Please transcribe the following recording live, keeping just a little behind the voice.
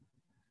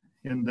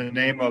In the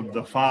name of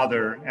the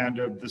Father, and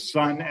of the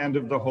Son, and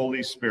of the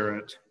Holy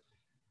Spirit.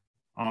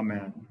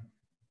 Amen.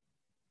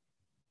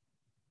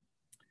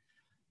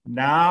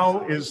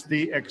 Now is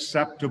the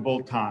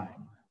acceptable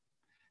time.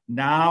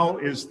 Now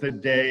is the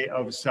day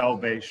of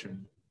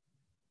salvation.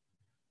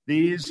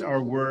 These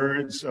are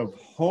words of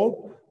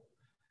hope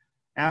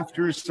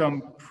after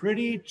some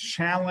pretty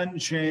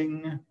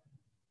challenging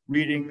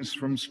readings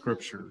from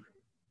Scripture.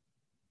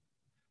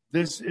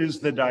 This is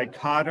the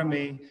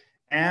dichotomy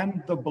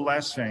and the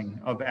blessing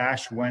of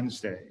Ash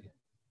Wednesday,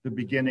 the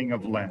beginning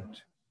of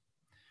Lent.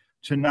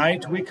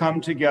 Tonight we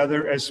come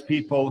together as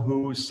people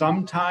who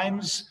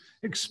sometimes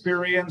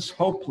experience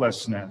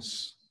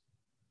hopelessness.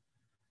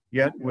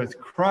 Yet with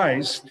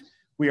Christ,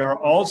 we are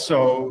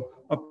also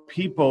a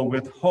people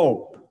with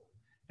hope,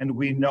 and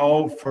we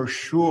know for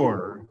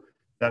sure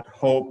that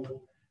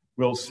hope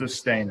will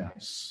sustain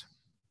us.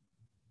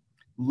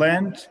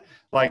 Lent,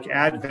 like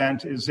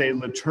Advent, is a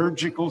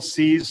liturgical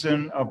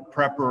season of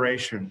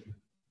preparation.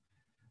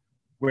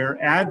 Where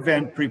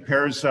Advent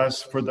prepares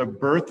us for the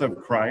birth of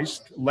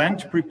Christ,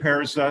 Lent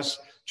prepares us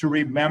to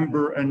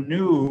remember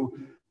anew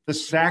the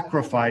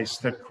sacrifice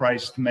that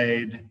Christ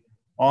made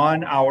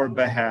on our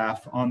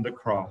behalf on the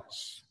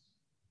cross.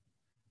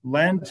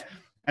 Lent,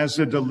 as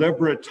a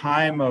deliberate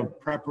time of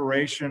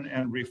preparation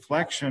and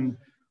reflection,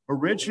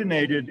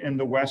 originated in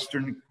the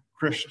Western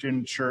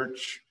Christian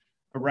Church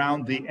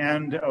around the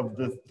end of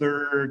the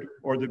 3rd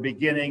or the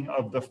beginning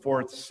of the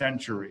 4th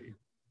century.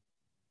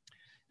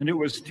 And it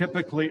was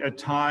typically a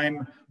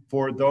time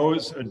for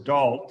those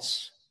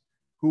adults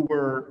who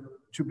were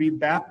to be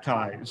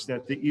baptized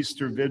at the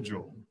Easter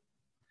Vigil.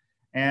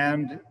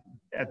 And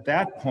at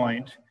that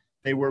point,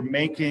 they were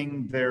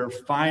making their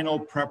final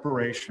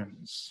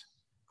preparations,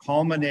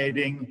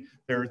 culminating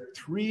their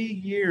 3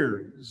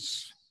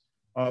 years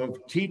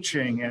of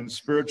teaching and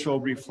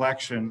spiritual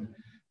reflection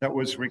that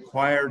was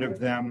required of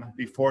them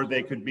before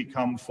they could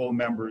become full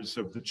members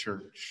of the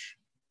church.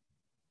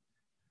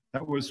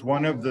 That was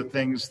one of the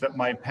things that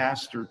my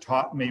pastor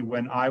taught me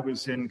when I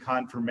was in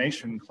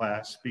confirmation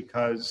class,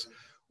 because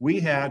we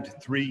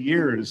had 3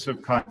 years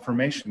of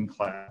confirmation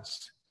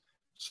class.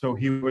 So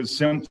he was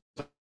simply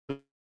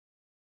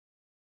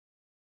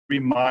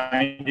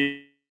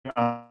reminding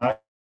us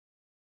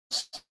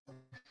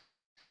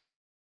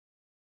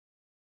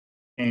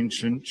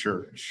ancient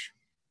church.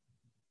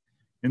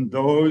 In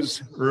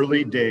those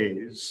early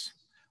days,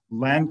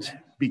 Lent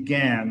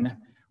began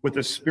with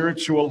a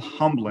spiritual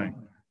humbling.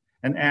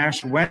 And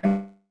Ash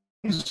Wednesday,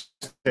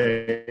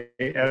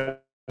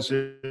 as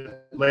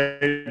it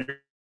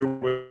later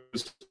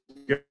was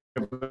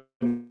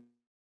given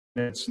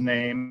its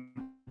name,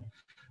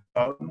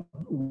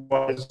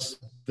 was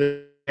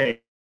the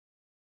day.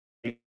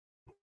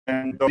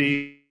 And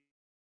the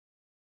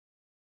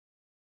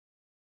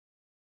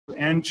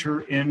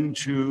enter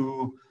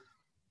into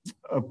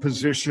a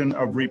position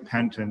of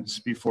repentance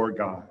before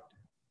God.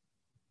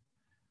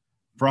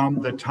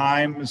 From the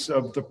times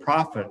of the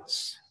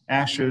prophets,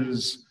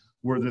 ashes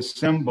were the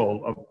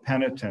symbol of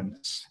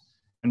penitence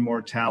and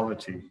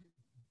mortality.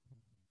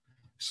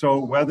 So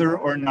whether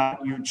or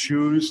not you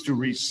choose to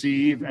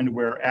receive and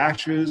wear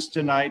ashes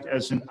tonight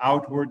as an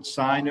outward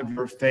sign of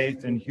your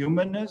faith and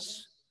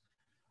humanness,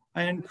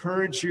 I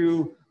encourage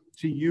you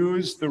to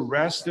use the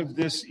rest of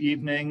this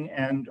evening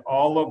and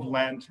all of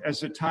Lent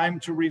as a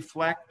time to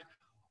reflect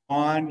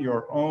on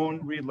your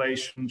own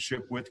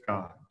relationship with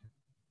God.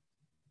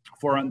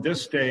 For on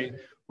this day,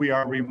 we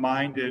are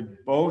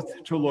reminded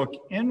both to look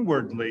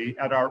inwardly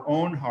at our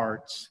own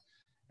hearts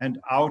and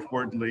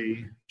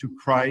outwardly to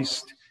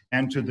Christ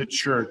and to the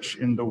church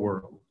in the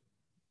world.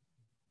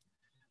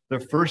 The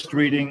first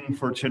reading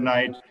for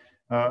tonight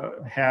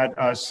had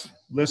us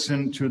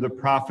listen to the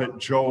prophet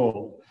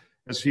Joel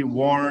as he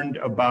warned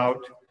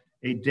about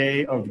a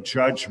day of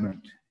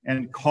judgment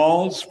and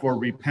calls for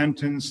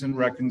repentance and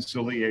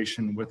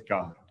reconciliation with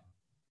God.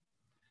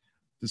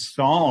 The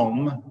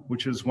psalm,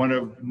 which is one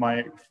of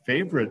my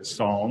favorite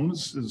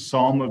psalms, the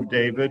Psalm of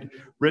David,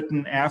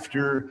 written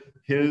after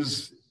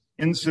his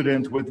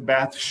incident with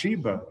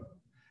Bathsheba.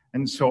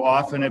 And so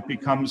often it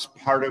becomes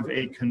part of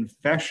a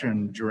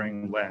confession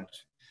during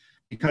Lent,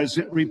 because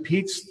it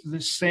repeats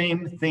the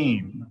same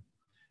theme,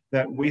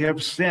 that we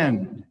have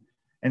sinned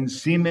and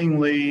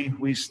seemingly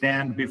we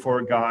stand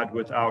before God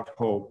without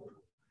hope.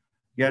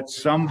 Yet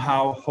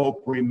somehow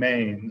hope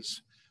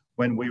remains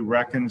when we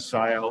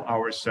reconcile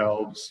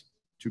ourselves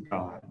to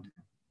God.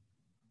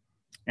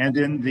 And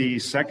in the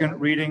second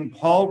reading,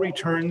 Paul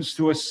returns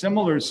to a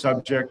similar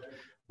subject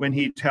when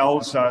he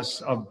tells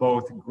us of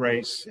both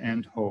grace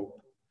and hope.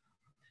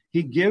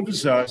 He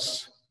gives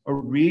us a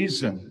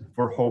reason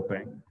for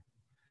hoping,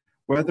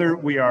 whether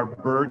we are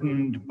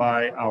burdened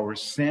by our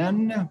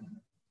sin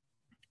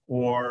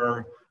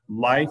or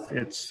life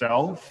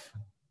itself,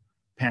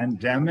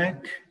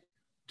 pandemic,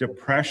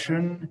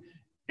 depression,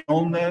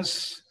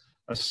 illness,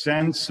 a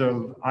sense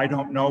of, I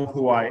don't know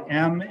who I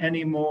am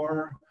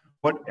anymore,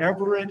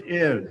 whatever it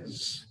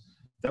is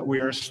that we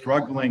are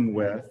struggling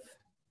with,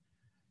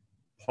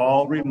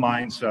 Paul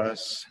reminds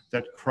us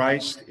that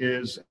Christ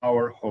is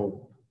our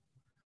hope.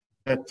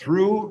 that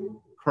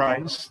through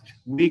Christ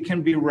we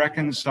can be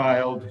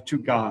reconciled to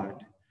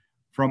God,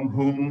 from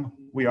whom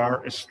we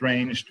are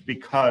estranged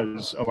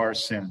because of our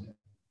sin.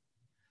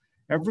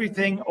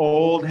 Everything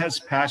old has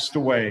passed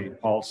away,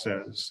 Paul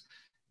says.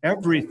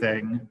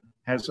 Everything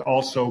has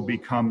also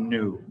become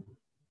new.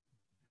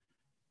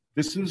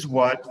 This is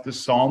what the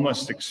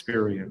psalmist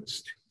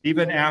experienced,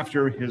 even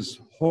after his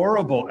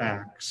horrible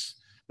acts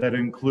that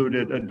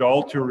included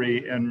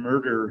adultery and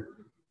murder.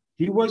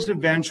 He was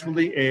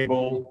eventually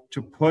able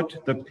to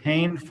put the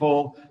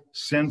painful,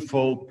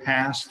 sinful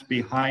past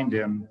behind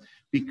him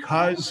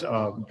because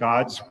of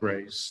God's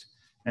grace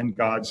and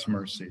God's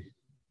mercy.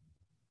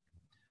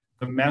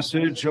 The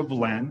message of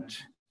Lent,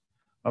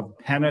 of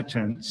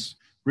penitence,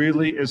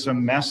 really is a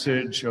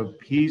message of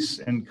peace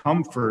and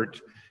comfort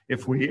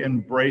if we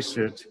embrace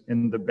it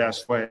in the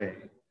best way.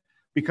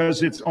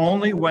 Because it's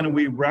only when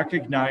we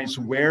recognize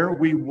where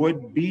we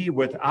would be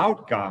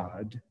without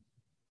God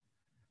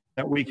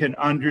that we can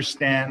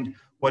understand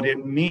what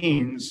it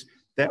means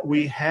that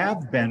we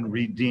have been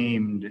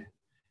redeemed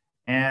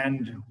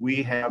and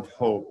we have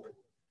hope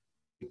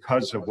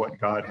because of what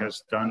God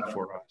has done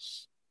for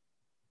us.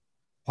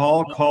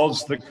 Paul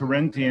calls the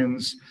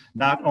Corinthians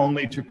not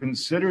only to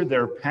consider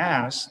their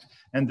past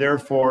and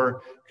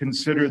therefore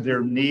consider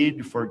their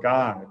need for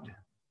God,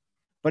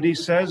 but he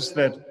says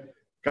that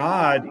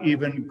God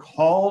even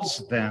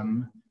calls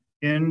them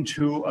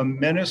into a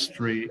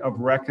ministry of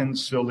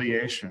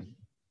reconciliation.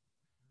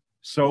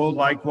 So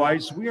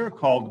likewise, we are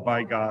called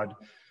by God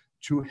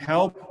to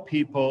help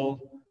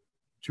people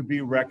to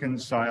be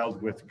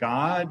reconciled with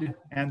God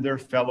and their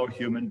fellow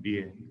human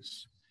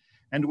beings.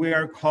 And we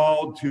are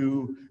called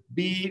to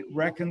be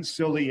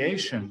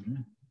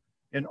reconciliation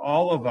in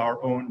all of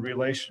our own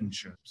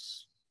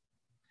relationships.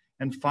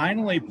 And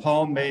finally,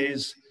 Paul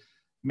makes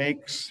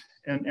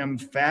an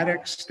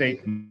emphatic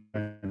statement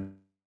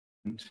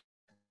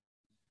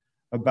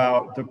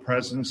about the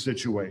present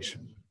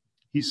situation.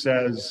 He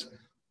says,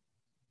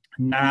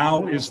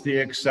 now is the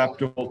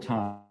acceptable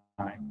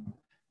time.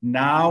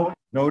 Now,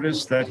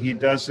 notice that he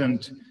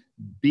doesn't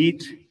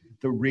beat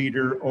the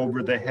reader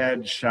over the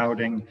head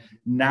shouting,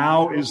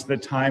 now is the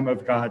time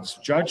of God's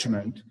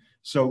judgment,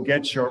 so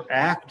get your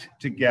act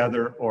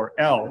together or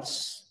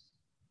else.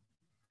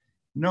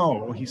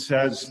 No, he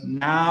says,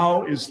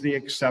 now is the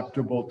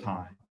acceptable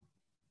time.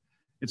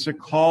 It's a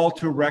call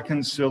to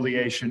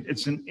reconciliation.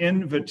 It's an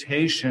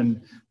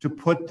invitation to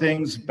put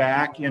things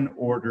back in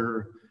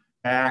order,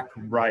 back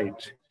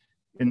right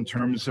in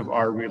terms of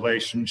our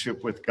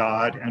relationship with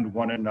God and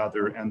one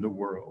another and the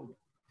world.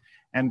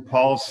 And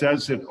Paul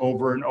says it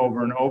over and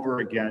over and over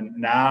again.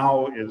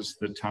 Now is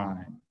the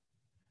time.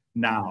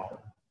 Now.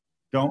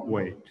 Don't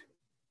wait.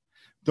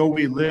 Though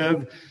we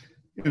live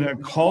in a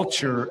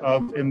culture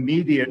of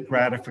immediate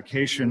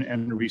gratification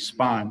and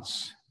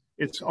response,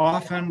 it's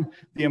often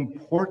the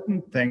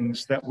important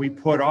things that we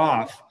put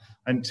off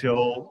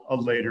until a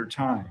later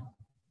time.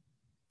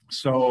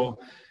 So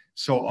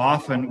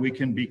often we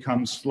can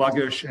become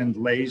sluggish and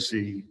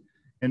lazy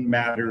in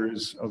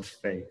matters of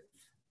faith,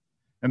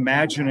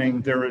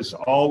 imagining there is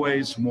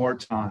always more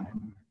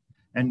time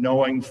and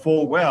knowing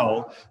full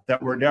well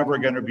that we're never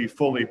going to be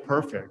fully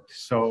perfect.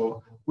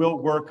 So we'll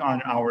work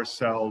on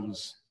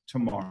ourselves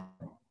tomorrow.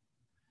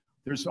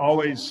 There's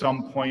always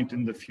some point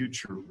in the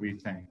future, we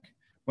think,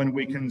 when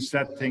we can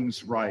set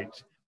things right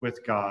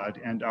with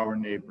God and our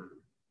neighbor.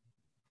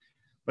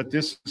 But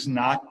this is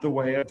not the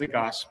way of the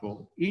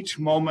gospel. Each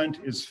moment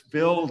is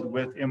filled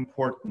with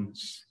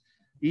importance.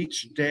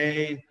 Each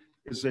day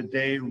is a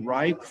day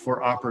ripe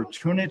for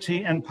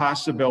opportunity and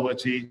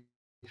possibility,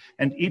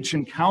 and each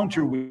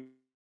encounter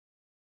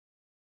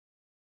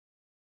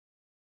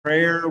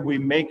prayer we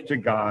make to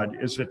God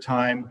is a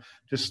time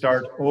to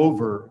start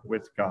over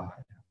with God.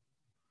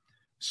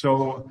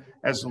 So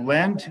as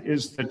Lent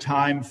is the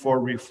time for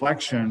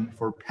reflection,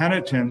 for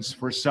penitence,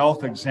 for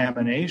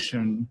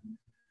self-examination,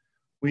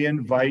 we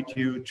invite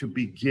you to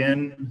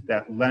begin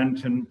that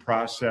Lenten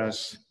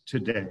process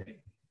today,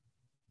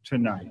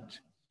 tonight.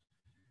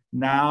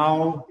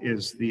 Now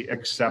is the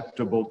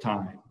acceptable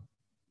time.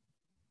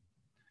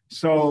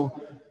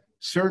 So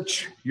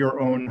search your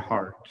own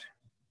heart.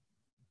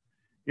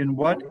 In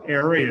what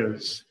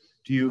areas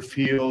do you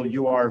feel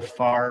you are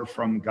far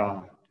from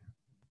God?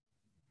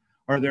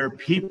 Are there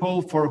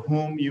people for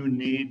whom you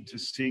need to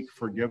seek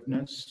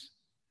forgiveness?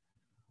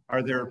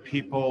 Are there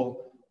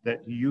people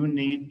that you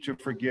need to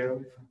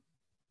forgive?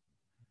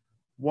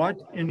 What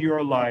in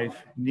your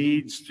life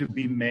needs to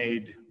be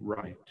made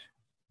right?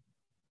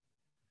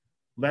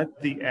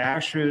 Let the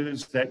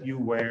ashes that you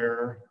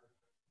wear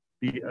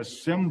be a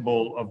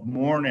symbol of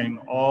mourning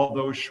all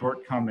those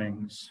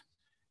shortcomings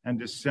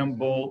and a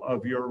symbol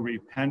of your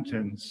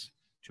repentance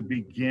to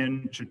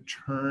begin to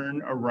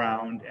turn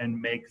around and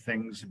make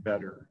things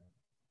better.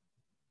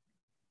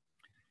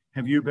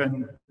 Have you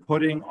been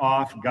putting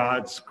off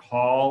God's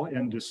call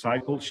in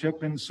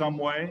discipleship in some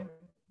way?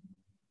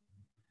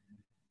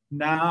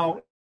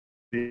 Now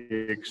is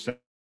the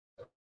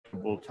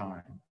acceptable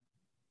time.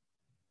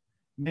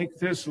 Make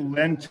this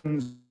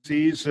Lenten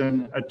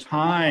season a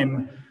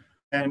time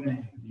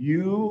and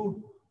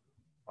you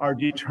are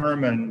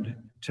determined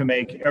to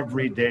make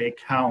every day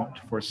count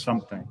for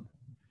something.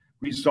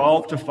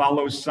 Resolve to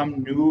follow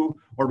some new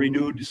or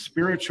renewed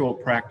spiritual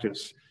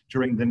practice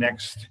during the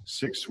next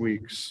 6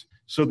 weeks,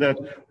 so that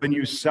when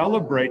you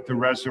celebrate the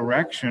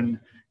resurrection,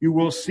 you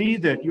will see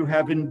that you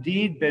have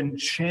indeed been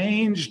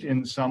changed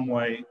in some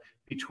way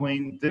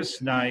between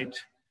this night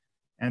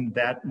and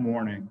that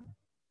morning.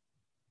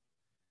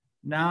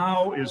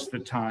 Now is the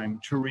time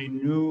to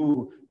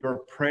renew your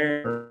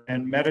prayer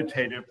and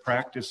meditative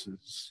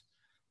practices.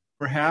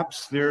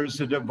 Perhaps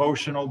there's a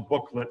devotional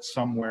booklet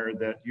somewhere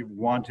that you've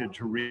wanted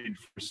to read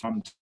for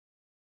some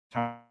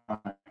time.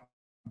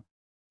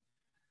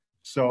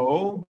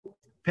 So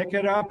pick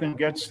it up and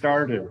get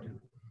started.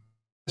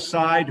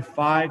 Aside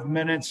 5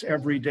 minutes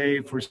every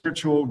day for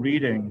spiritual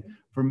reading,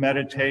 for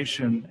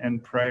meditation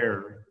and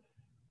prayer,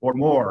 or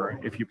more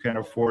if you can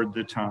afford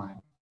the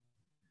time.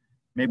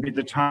 Maybe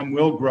the time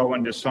will grow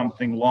into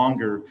something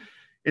longer.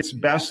 It's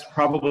best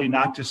probably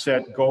not to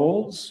set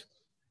goals,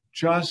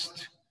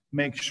 just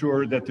make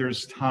sure that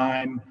there's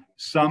time,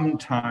 some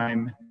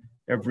time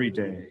every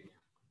day.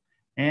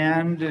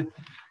 And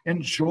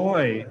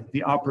enjoy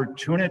the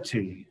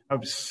opportunity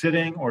of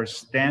sitting or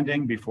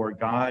standing before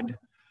God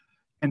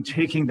and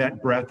taking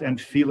that breath and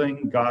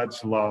feeling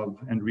God's love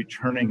and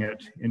returning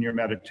it in your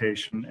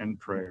meditation and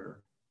prayer.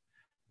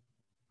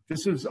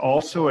 This is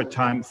also a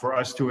time for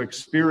us to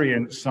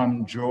experience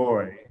some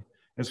joy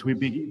as we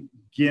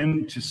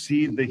begin to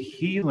see the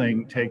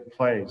healing take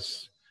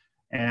place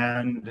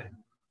and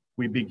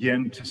we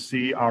begin to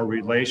see our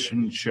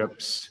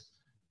relationships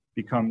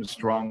become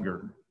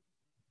stronger.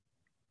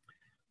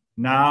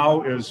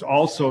 Now is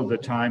also the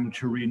time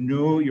to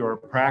renew your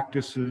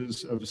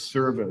practices of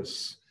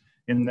service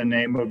in the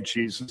name of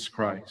Jesus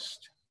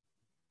Christ.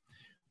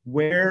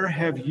 Where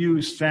have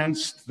you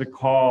sensed the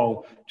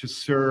call to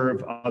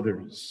serve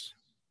others?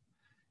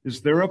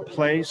 Is there a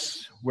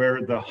place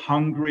where the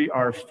hungry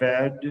are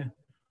fed,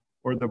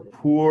 or the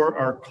poor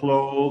are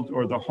clothed,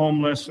 or the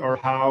homeless are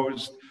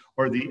housed,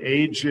 or the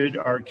aged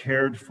are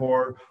cared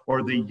for,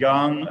 or the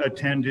young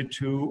attended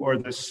to, or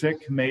the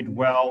sick made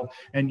well,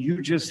 and you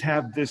just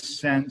have this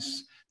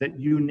sense that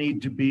you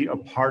need to be a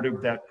part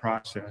of that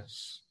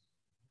process?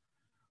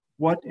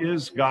 What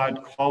is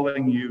God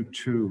calling you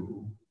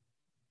to?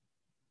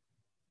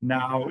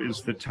 Now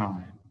is the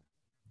time.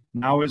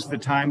 Now is the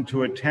time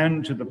to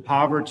attend to the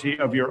poverty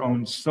of your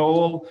own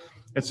soul.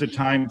 It's a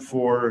time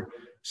for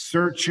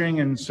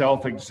searching and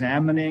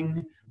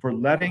self-examining, for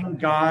letting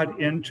God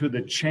into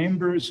the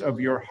chambers of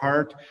your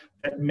heart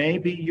that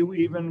maybe you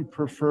even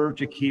prefer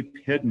to keep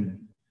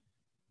hidden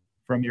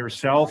from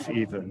yourself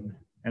even,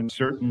 and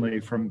certainly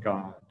from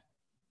God.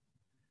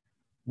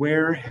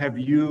 Where have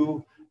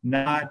you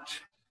not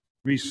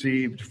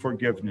received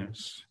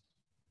forgiveness?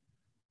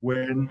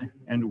 When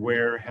and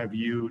where have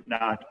you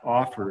not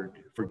offered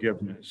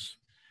forgiveness?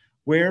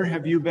 Where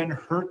have you been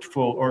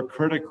hurtful or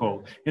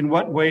critical? In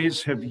what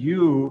ways have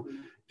you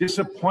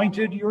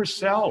disappointed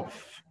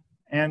yourself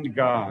and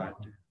God?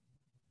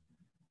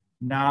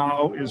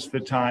 Now is the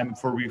time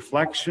for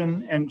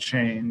reflection and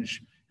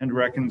change and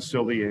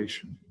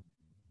reconciliation.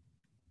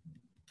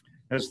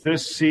 As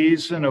this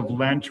season of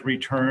Lent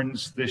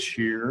returns this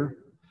year,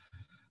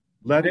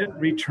 let it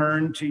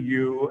return to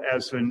you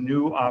as a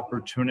new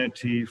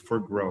opportunity for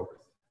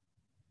growth.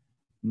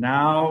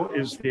 Now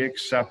is the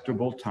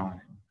acceptable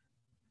time.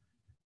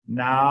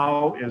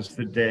 Now is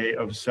the day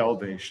of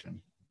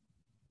salvation.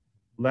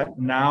 Let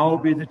now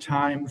be the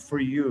time for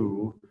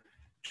you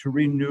to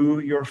renew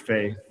your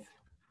faith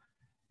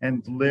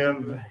and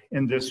live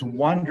in this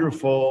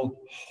wonderful,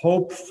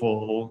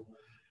 hopeful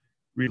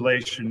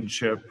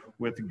relationship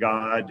with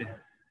God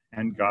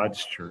and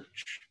God's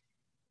church.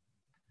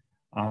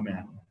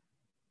 Amen.